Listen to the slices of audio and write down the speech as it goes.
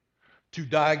to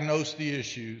diagnose the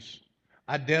issues,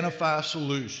 identify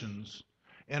solutions,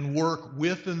 and work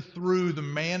with and through the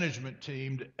management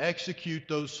team to execute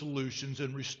those solutions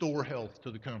and restore health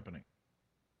to the company.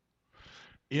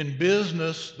 In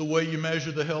business, the way you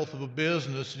measure the health of a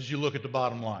business is you look at the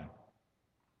bottom line.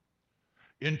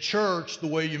 In church, the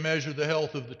way you measure the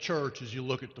health of the church is you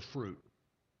look at the fruit.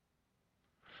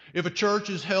 If a church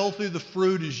is healthy, the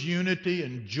fruit is unity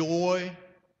and joy,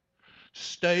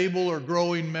 stable or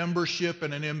growing membership,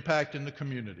 and an impact in the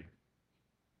community.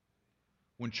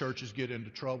 When churches get into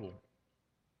trouble,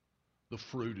 the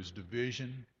fruit is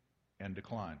division and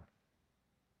decline.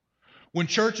 When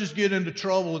churches get into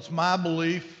trouble, it's my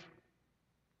belief,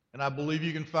 and I believe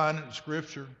you can find it in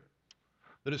Scripture,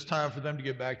 that it's time for them to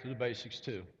get back to the basics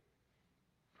too.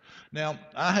 Now,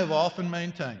 I have often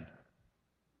maintained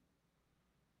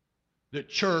that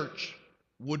church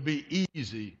would be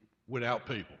easy without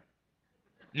people.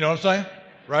 You know what I'm saying?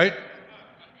 Right?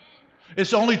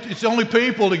 It's only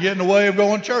people to get in the way of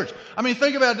going to church. I mean,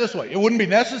 think about it this way. It wouldn't be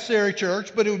necessary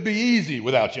church, but it would be easy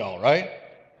without y'all, right?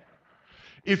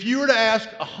 If you were to ask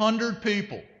 100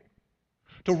 people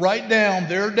to write down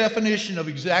their definition of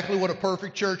exactly what a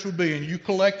perfect church would be, and you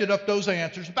collected up those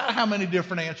answers, about how many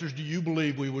different answers do you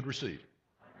believe we would receive?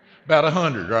 About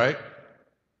 100, right?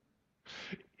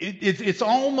 It's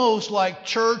almost like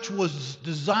church was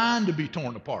designed to be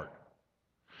torn apart.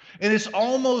 And it's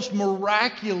almost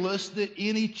miraculous that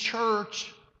any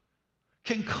church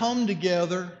can come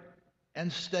together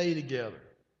and stay together.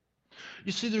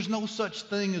 You see, there's no such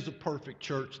thing as a perfect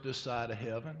church this side of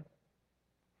heaven.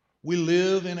 We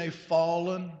live in a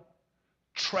fallen,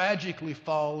 tragically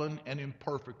fallen, and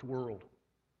imperfect world.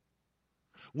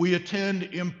 We attend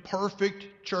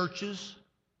imperfect churches,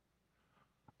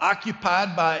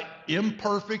 occupied by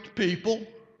imperfect people,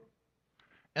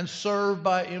 and served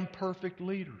by imperfect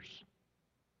leaders.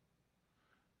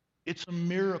 It's a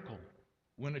miracle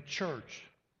when a church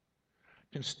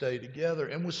can stay together.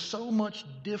 And with so much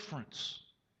difference,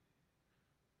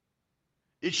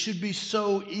 it should be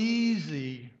so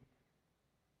easy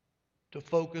to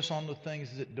focus on the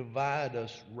things that divide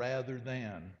us rather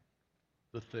than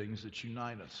the things that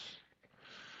unite us.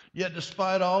 Yet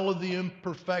despite all of the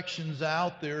imperfections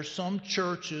out there, some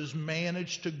churches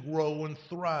manage to grow and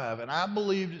thrive. And I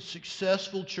believe that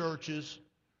successful churches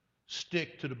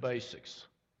stick to the basics.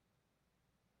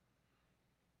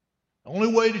 The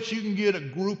only way that you can get a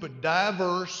group of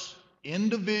diverse,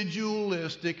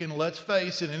 individualistic, and let's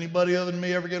face it, anybody other than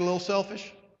me ever get a little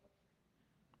selfish?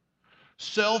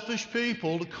 Selfish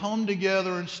people to come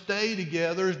together and stay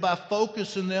together is by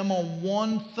focusing them on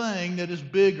one thing that is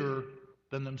bigger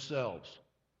than themselves.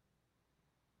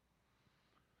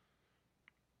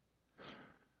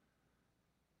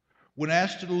 When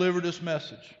asked to deliver this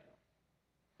message,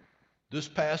 this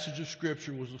passage of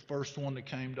Scripture was the first one that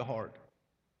came to heart.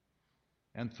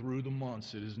 And through the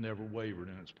months, it has never wavered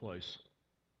in its place.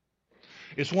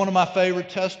 It's one of my favorite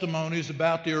testimonies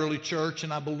about the early church,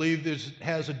 and I believe this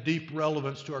has a deep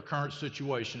relevance to our current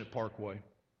situation at Parkway.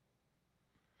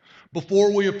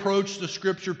 Before we approach the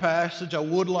Scripture passage, I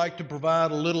would like to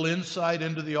provide a little insight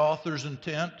into the author's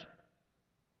intent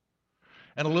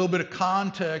and a little bit of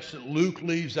context that Luke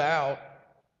leaves out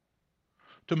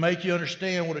to make you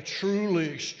understand what a truly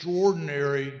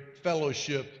extraordinary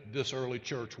fellowship this early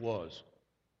church was.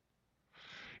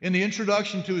 In the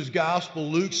introduction to his gospel,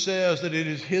 Luke says that it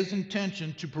is his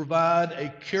intention to provide a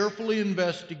carefully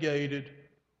investigated,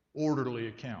 orderly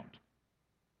account.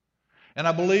 And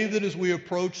I believe that as we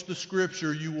approach the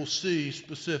Scripture, you will see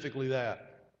specifically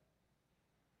that.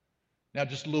 Now,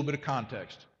 just a little bit of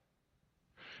context.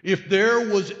 If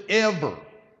there was ever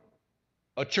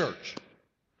a church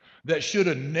that should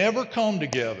have never come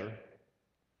together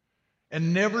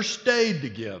and never stayed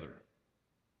together,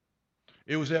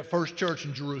 it was that first church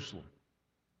in Jerusalem.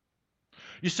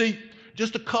 You see,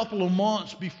 just a couple of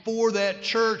months before that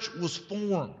church was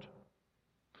formed,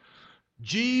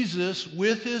 Jesus,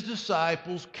 with his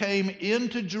disciples, came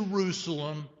into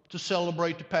Jerusalem to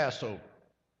celebrate the Passover.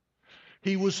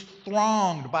 He was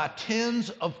thronged by tens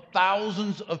of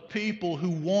thousands of people who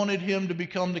wanted him to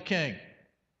become the king.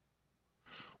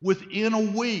 Within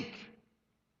a week,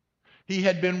 he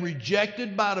had been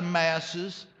rejected by the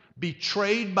masses,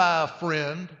 betrayed by a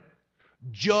friend,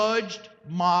 judged,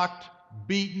 mocked,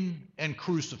 beaten, and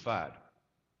crucified.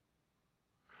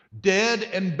 Dead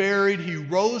and buried, he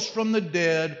rose from the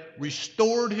dead,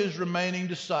 restored his remaining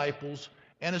disciples,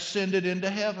 and ascended into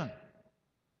heaven.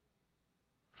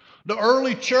 The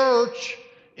early church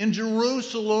in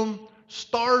Jerusalem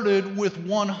started with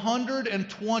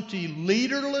 120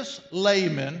 leaderless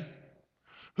laymen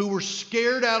who were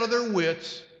scared out of their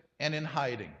wits and in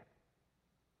hiding.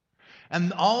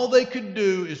 And all they could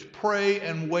do is pray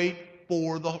and wait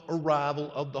for the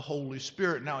arrival of the Holy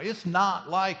Spirit. Now, it's not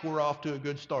like we're off to a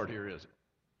good start here, is it?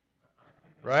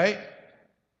 Right?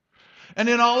 And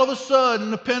then all of a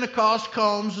sudden, the Pentecost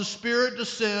comes, the Spirit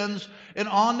descends, and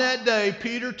on that day,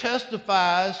 Peter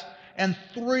testifies, and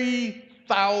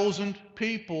 3,000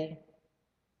 people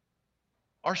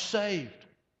are saved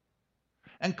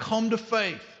and come to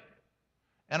faith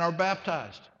and are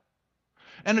baptized.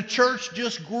 And the church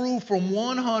just grew from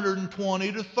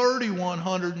 120 to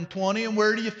 3,120, and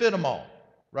where do you fit them all?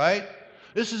 Right?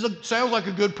 Sounds like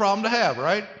a good problem to have,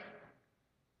 right?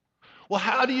 Well,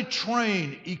 how do you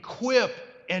train, equip,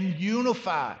 and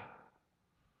unify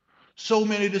so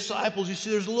many disciples? You see,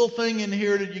 there's a little thing in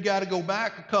here that you got to go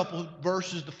back a couple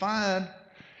verses to find,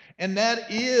 and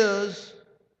that is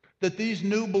that these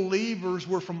new believers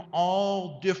were from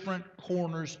all different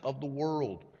corners of the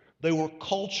world. They were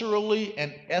culturally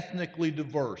and ethnically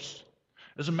diverse.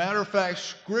 As a matter of fact,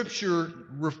 Scripture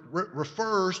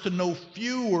refers to no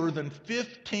fewer than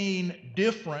 15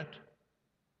 different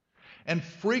and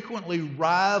frequently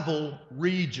rival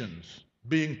regions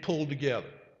being pulled together.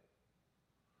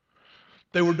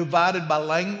 They were divided by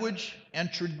language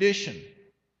and tradition.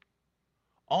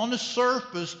 On the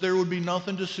surface, there would be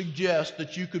nothing to suggest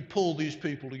that you could pull these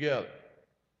people together.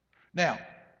 Now,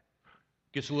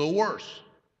 it gets a little worse.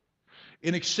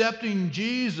 In accepting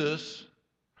Jesus,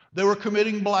 they were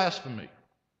committing blasphemy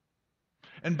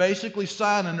and basically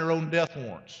signing their own death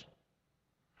warrants.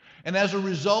 And as a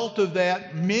result of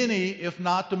that, many, if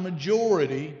not the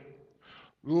majority,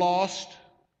 lost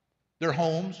their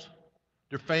homes,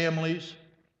 their families,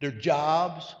 their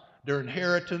jobs, their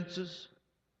inheritances,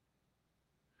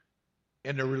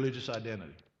 and their religious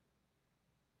identity.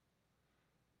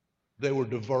 They were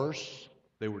diverse,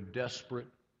 they were desperate,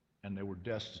 and they were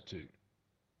destitute.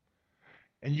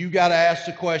 And you got to ask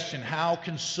the question, how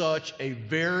can such a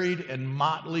varied and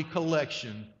motley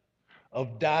collection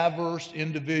of diverse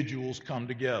individuals come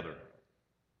together?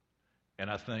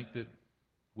 And I think that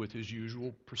with his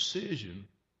usual precision,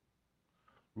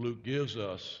 Luke gives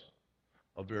us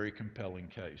a very compelling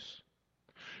case.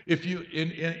 If you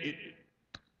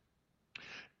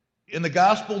in the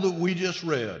gospel that we just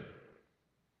read,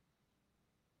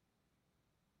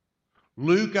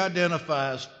 Luke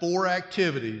identifies 4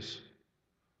 activities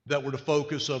that were the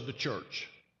focus of the church.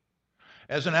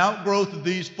 As an outgrowth of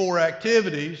these 4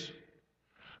 activities,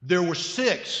 there were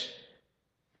 6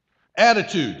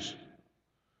 attitudes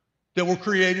that were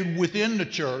created within the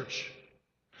church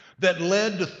that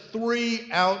led to 3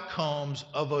 outcomes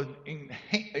of an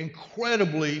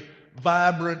incredibly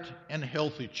vibrant and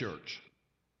healthy church.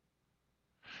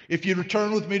 If you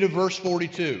return with me to verse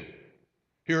 42,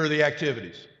 here are the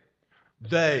activities.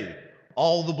 They,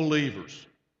 all the believers,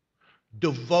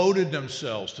 devoted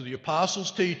themselves to the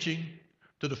apostles' teaching,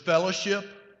 to the fellowship,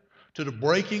 to the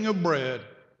breaking of bread,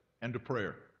 and to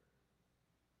prayer.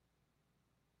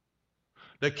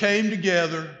 They came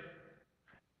together,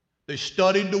 they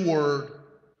studied the Word,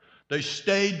 they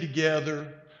stayed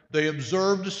together, they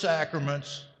observed the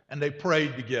sacraments, and they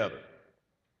prayed together.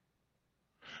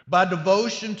 By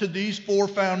devotion to these 4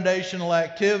 foundational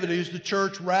activities, the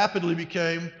church rapidly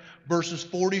became, verses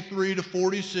 43 to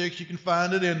 46, you can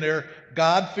find it in there,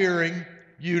 God-fearing,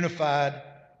 unified,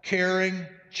 caring,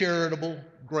 charitable,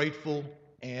 grateful,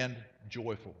 and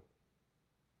joyful.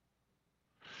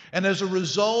 And as a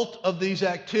result of these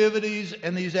activities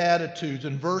and these attitudes,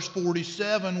 in verse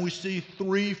 47, we see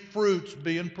 3 fruits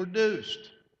being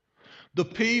produced. The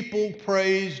people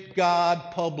praised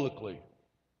God publicly.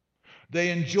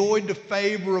 They enjoyed the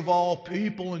favor of all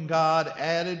people, and God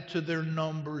added to their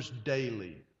numbers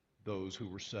daily those who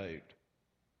were saved.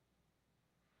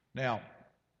 Now,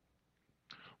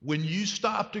 when you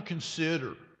stop to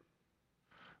consider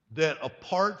that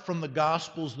apart from the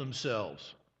Gospels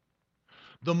themselves,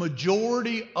 the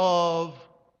majority of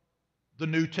the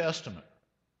New Testament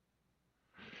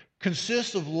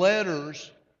consists of letters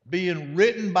being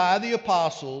written by the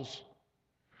apostles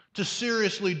to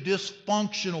seriously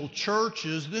dysfunctional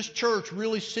churches, this church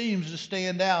really seems to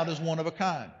stand out as one of a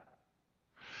kind.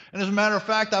 And as a matter of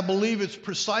fact, I believe it's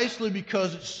precisely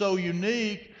because it's so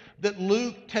unique that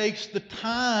Luke takes the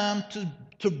time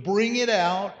to bring it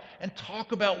out and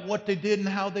talk about what they did and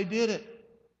how they did it.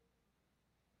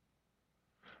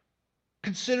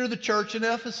 Consider the church in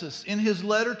Ephesus. In his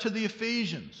letter to the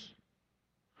Ephesians,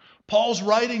 Paul's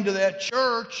writing to that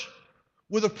church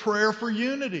with a prayer for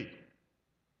unity.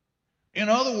 In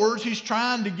other words, he's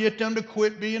trying to get them to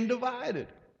quit being divided.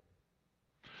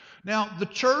 Now, the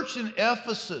church in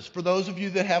Ephesus, for those of you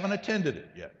that haven't attended it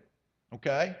yet,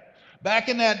 okay, Back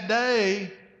in that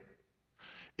day,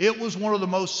 it was one of the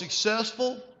most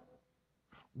successful,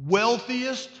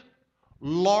 wealthiest,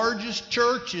 largest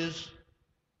churches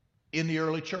in the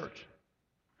early church.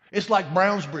 It's like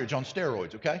Brownsbridge on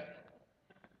steroids, okay?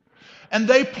 And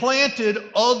they planted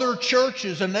other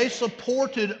churches and they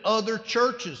supported other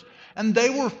churches. And they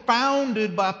were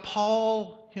founded by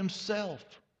Paul himself.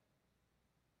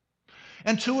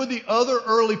 And two of the other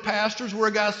early pastors were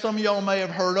a guy some of y'all may have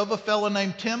heard of, a fellow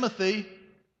named Timothy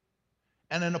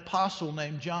and an apostle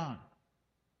named John.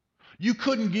 You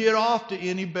couldn't get off to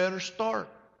any better start.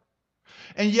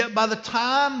 And yet by the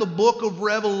time the book of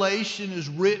Revelation is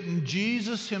written,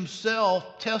 Jesus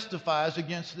himself testifies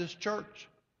against this church.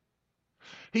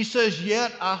 He says,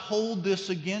 "Yet I hold this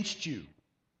against you.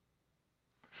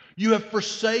 You have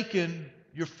forsaken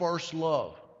your first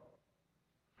love.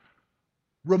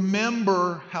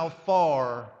 Remember how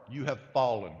far you have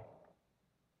fallen."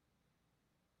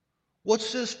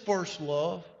 What's this first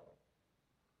love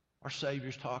our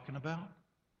Savior's talking about?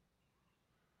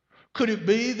 Could it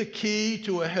be the key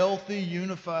to a healthy,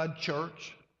 unified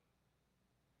church?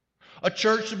 A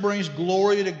church that brings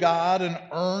glory to God and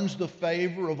earns the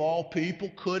favor of all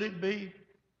people? Could it be?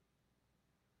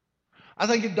 I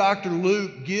think that Dr.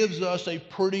 Luke gives us a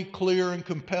pretty clear and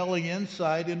compelling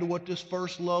insight into what this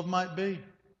first love might be.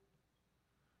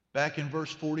 Back in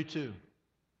verse 42,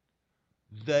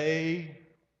 they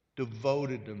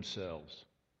devoted themselves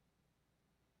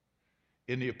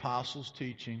in the apostles'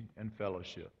 teaching and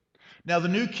fellowship. Now, the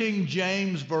New King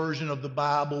James Version of the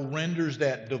Bible renders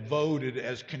that devoted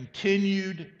as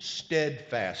continued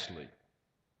steadfastly.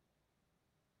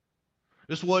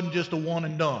 This wasn't just a one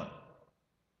and done.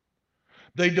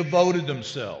 They devoted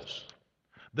themselves.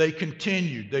 They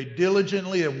continued. They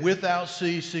diligently and without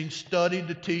ceasing studied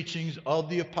the teachings of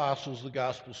the apostles, the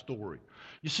gospel story.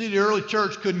 You see, the early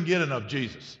church couldn't get enough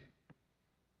Jesus.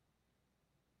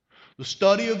 The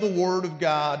study of the Word of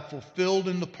God fulfilled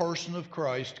in the person of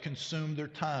Christ consumed their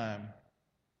time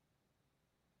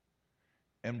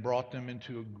and brought them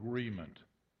into agreement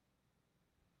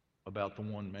about the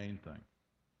one main thing.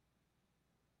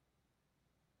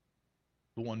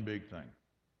 The one big thing.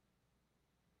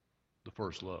 The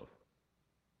first love.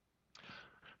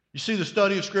 You see, the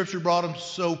study of Scripture brought them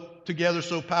together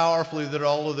so powerfully that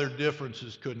all of their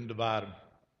differences couldn't divide them.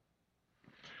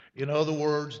 In other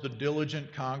words, the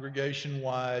diligent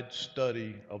congregation-wide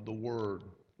study of the Word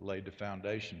laid the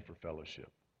foundation for fellowship.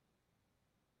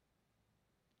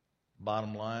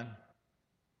 Bottom line,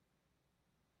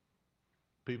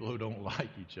 people who don't like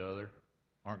each other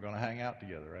aren't going to hang out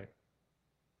together, right?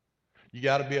 You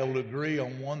got to be able to agree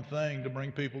on one thing to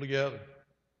bring people together.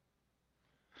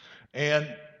 And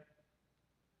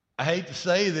I hate to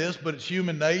say this, but it's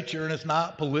human nature and it's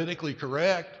not politically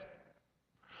correct.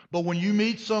 But when you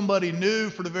meet somebody new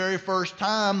for the very first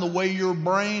time, the way your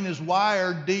brain is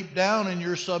wired deep down in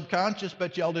your subconscious,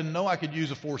 bet y'all didn't know I could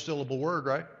use a 4-syllable word,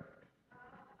 right?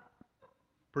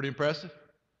 Pretty impressive?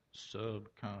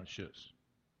 Subconscious.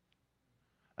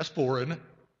 That's 4, isn't it?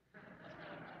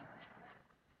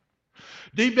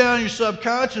 Deep down in your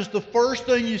subconscious, the first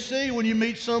thing you see when you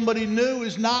meet somebody new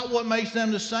is not what makes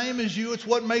them the same as you, it's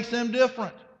what makes them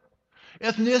different.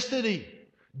 Ethnicity,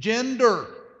 gender.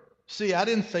 See, I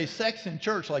didn't say sex in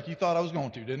church like you thought I was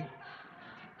going to, didn't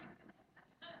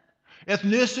I?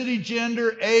 Ethnicity,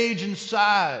 gender, age, and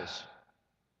size.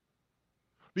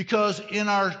 Because in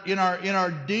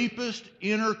our deepest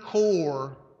inner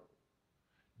core,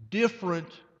 different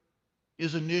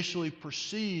is initially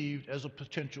perceived as a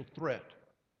potential threat.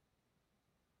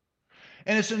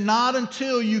 And it's not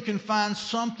until you can find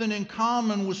something in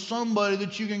common with somebody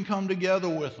that you can come together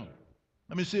with them.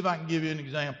 Let me see if I can give you an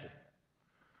example.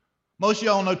 Most of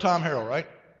y'all know Tom Harrell, right?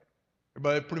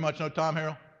 Everybody pretty much know Tom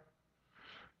Harrell?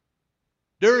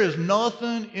 There is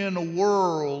nothing in the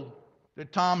world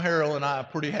that Tom Harrell and I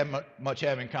pretty much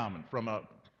have in common.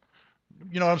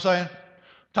 You know what I'm saying?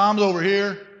 Tom's over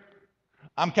here.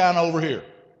 I'm kind of over here.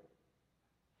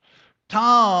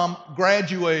 Tom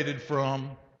graduated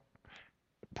from,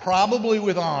 probably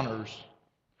with honors,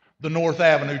 the North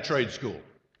Avenue Trade School.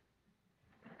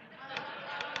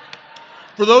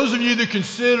 For those of you that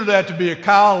consider that to be a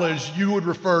college, you would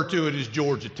refer to it as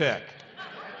Georgia Tech.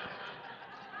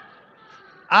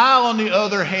 I, on the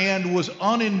other hand, was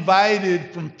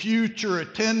uninvited from future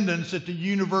attendance at the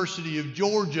University of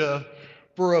Georgia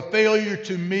for a failure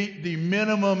to meet the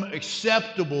minimum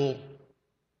acceptable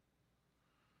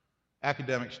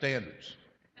academic standards.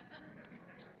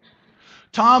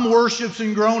 Tom worships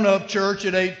in grown-up church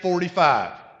at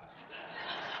 8:45.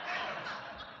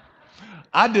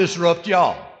 I disrupt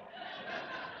y'all.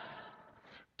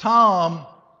 Tom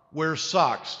wears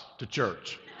socks to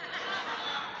church.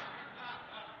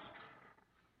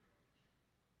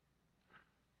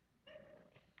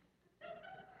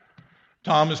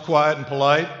 Tom is quiet and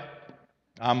polite.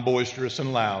 I'm boisterous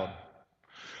and loud.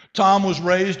 Tom was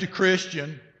raised a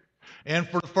Christian, and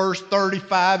for the first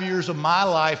 35 years of my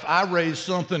life, I raised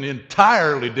something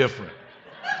entirely different.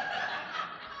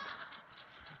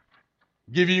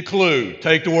 Give you a clue.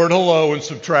 Take the word hello and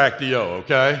subtract the O,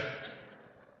 okay?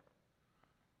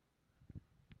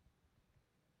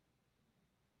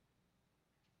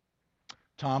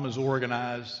 Tom is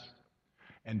organized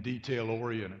and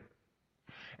detail-oriented.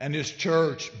 And his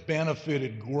church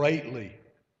benefited greatly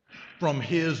from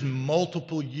his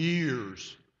multiple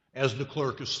years as the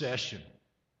clerk of session.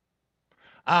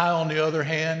 I, on the other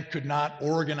hand, could not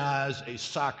organize a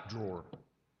sock drawer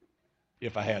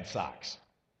if I had socks.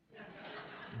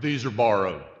 These are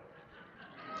borrowed.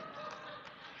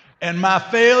 And my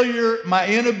failure, my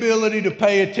inability to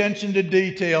pay attention to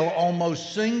detail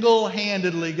almost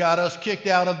single-handedly got us kicked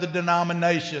out of the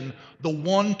denomination the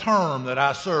one term that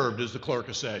I served as the clerk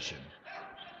of session.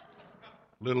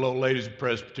 Little old ladies of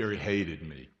Presbytery hated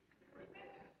me.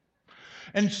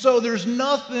 And so there's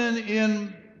nothing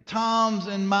in Tom's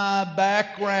and my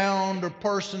background or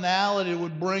personality that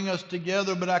would bring us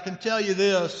together, but I can tell you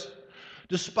this.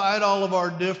 Despite all of our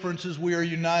differences, we are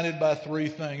united by three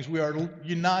things. We are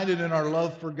united in our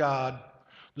love for God,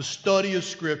 the study of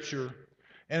Scripture,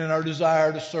 and in our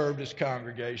desire to serve this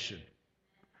congregation.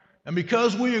 And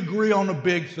because we agree on the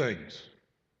big things,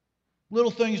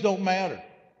 little things don't matter.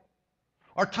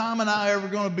 Are Tom and I ever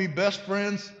going to be best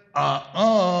friends?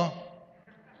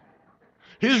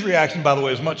 His reaction, by the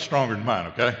way, is much stronger than mine,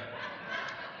 okay?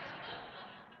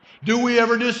 Do we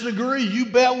ever disagree? You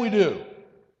bet we do.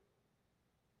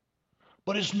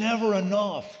 But it's never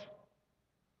enough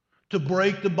to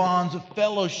break the bonds of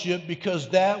fellowship, because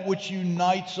that which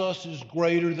unites us is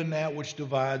greater than that which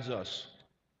divides us.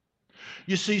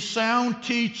 You see, sound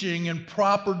teaching and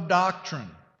proper doctrine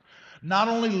not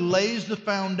only lays the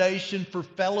foundation for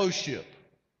fellowship,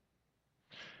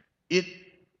 it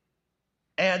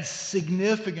adds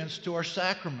significance to our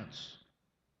sacraments.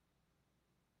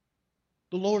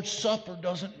 The Lord's Supper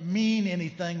doesn't mean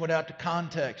anything without the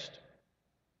context.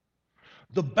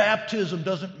 The baptism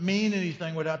doesn't mean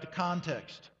anything without the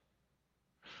context.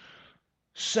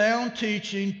 Sound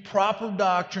teaching, proper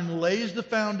doctrine lays the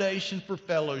foundation for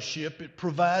fellowship. It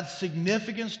provides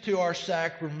significance to our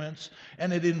sacraments,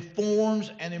 and it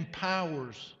informs and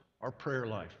empowers our prayer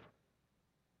life.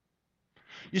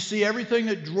 You see, everything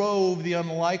that drove the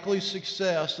unlikely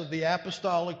success of the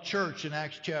apostolic church in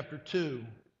Acts chapter 2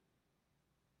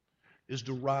 is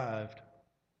derived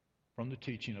from the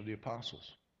teaching of the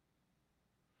apostles.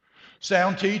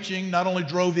 Sound teaching not only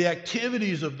drove the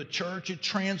activities of the church, it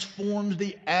transformed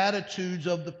the attitudes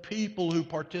of the people who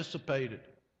participated.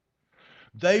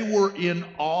 They were in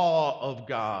awe of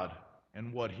God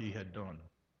and what He had done.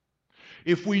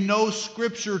 If we know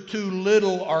Scripture too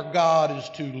little, our God is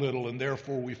too little, and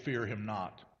therefore we fear Him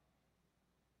not.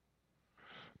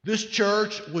 This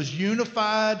church was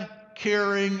unified,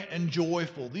 caring, and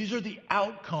joyful. These are the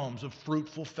outcomes of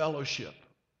fruitful fellowship.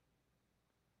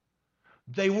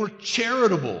 They were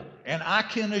charitable, and I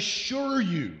can assure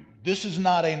you this is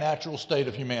not a natural state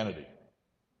of humanity.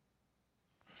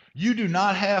 You do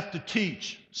not have to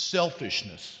teach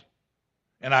selfishness,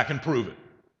 and I can prove it.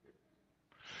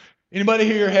 Anybody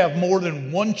here have more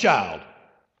than one child?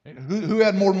 Who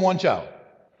had more than one child?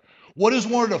 What is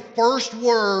one of the first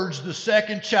words the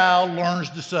second child learns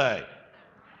to say?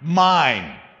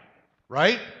 Mine,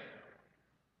 right?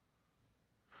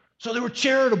 So they were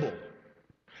charitable.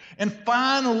 And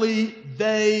finally,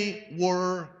 they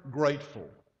were grateful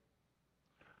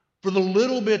for the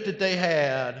little bit that they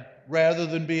had, rather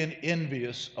than being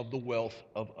envious of the wealth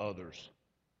of others.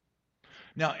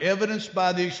 Now, evidenced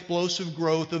by the explosive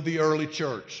growth of the early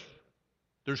church,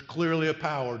 there's clearly a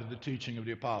power to the teaching of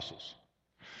the apostles.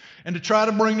 And to try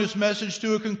to bring this message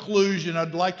to a conclusion,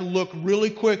 I'd like to look really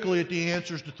quickly at the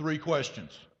answers to three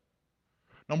questions.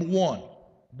 Number one,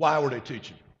 why were they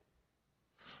teaching?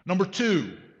 Number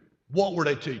two, what were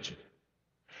they teaching?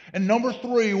 And number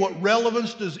three, what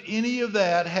relevance does any of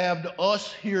that have to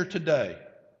us here today?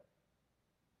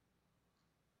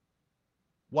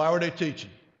 Why were they teaching?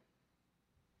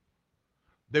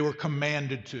 They were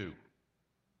commanded to.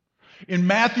 In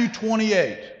Matthew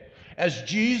 28, as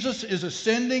Jesus is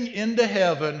ascending into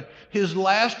heaven, His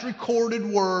last recorded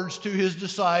words to His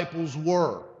disciples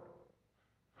were,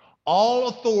 "All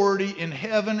authority in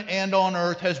heaven and on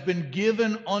earth has been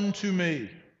given unto me.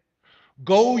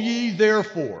 Go ye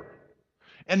therefore,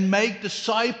 and make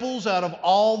disciples out of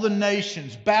all the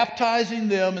nations, baptizing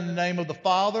them in the name of the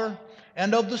Father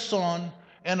and of the Son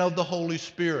and of the Holy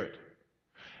Spirit,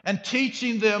 and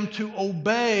teaching them to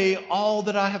obey all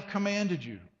that I have commanded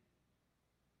you.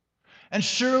 And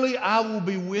surely I will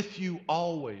be with you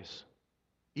always,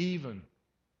 even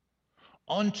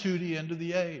unto the end of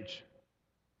the age.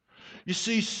 You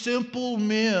see, simple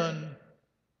men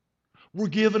were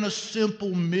given a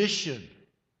simple mission.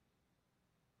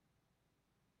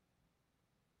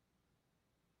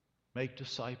 Make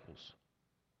disciples.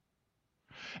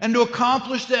 And to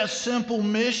accomplish that simple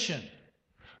mission,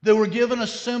 they were given a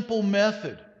simple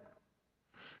method.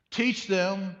 Teach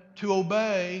them to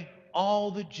obey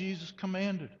all that Jesus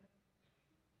commanded.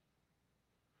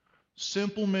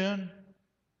 Simple men,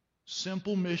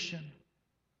 simple mission,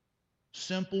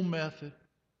 simple method.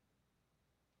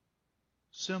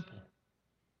 Simple.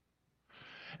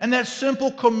 And that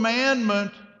simple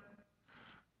commandment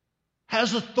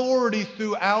has authority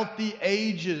throughout the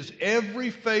ages. Every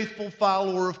faithful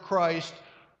follower of Christ,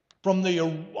 from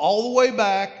all the way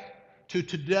back to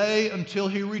today until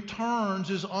he returns,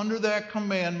 is under that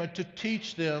commandment to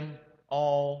teach them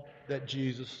all that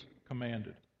Jesus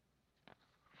commanded.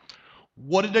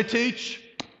 What did they teach?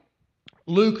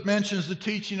 Luke mentions the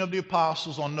teaching of the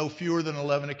apostles on no fewer than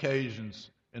 11 occasions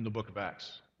in the book of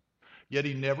Acts. Yet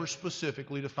he never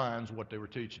specifically defines what they were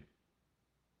teaching.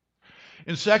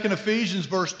 In 2 Ephesians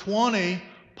verse 20,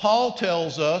 Paul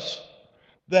tells us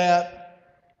that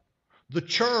the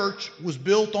church was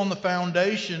built on the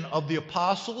foundation of the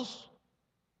apostles,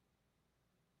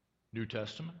 New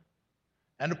Testament,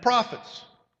 and the prophets,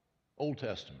 Old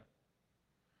Testament,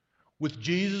 with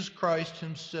Jesus Christ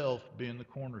himself being the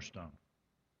cornerstone.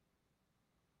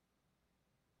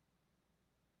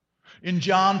 In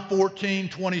John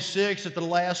 14:26, at the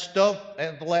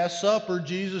Last Supper,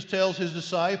 Jesus tells his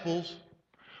disciples,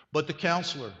 "But the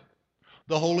Counselor,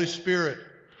 the Holy Spirit,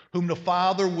 whom the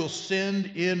Father will send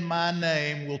in my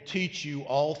name, will teach you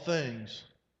all things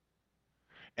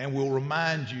and will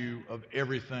remind you of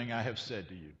everything I have said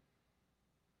to you."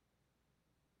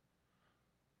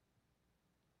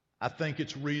 I think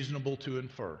it's reasonable to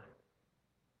infer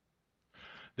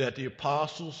that the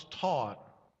apostles taught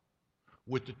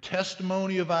with the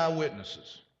testimony of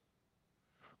eyewitnesses,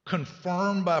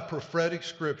 confirmed by prophetic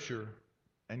scripture,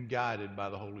 and guided by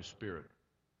the Holy Spirit.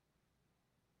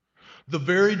 The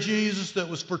very Jesus that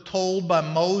was foretold by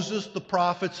Moses, the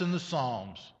prophets, and the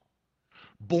Psalms,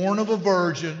 born of a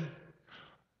virgin,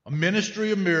 a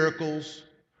ministry of miracles,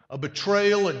 a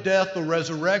betrayal, a death, a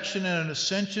resurrection, and an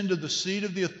ascension to the seat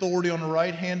of the authority on the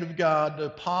right hand of God, the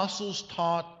apostles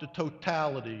taught the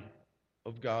totality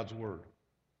of God's Word.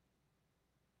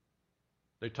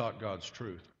 They taught God's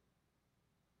truth.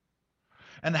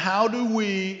 And how do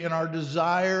we, in our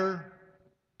desire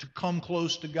to come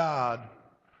close to God,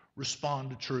 respond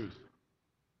to truth?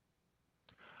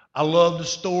 I love the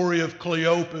story of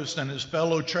Cleopas and his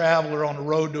fellow traveler on the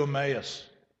road to Emmaus.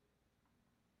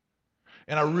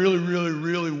 And I really, really,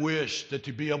 really wish that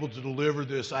to be able to deliver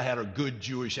this, I had a good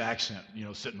Jewish accent,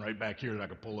 sitting right back here that I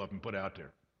could pull up and put out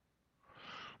there.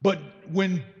 But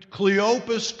when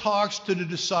Cleopas talks to the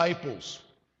disciples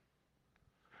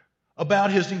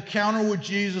about his encounter with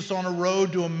Jesus on the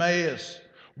road to Emmaus,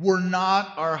 were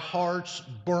not our hearts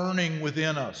burning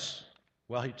within us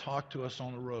while he talked to us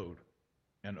on the road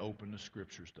and opened the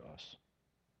scriptures to us?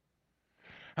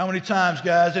 How many times,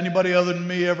 guys, anybody other than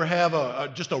me ever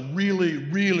have just a really,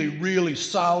 really, really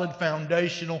solid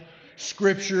foundational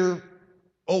scripture,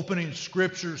 opening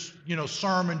scriptures,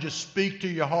 sermon, just speak to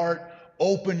your heart,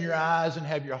 open your eyes and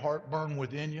have your heart burn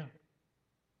within you?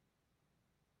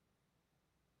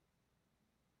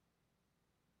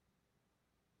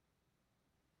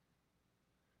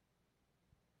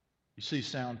 You see,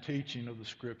 sound teaching of the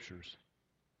Scriptures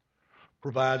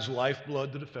provides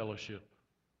lifeblood to the fellowship,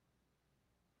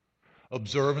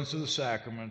 observance of the sacraments,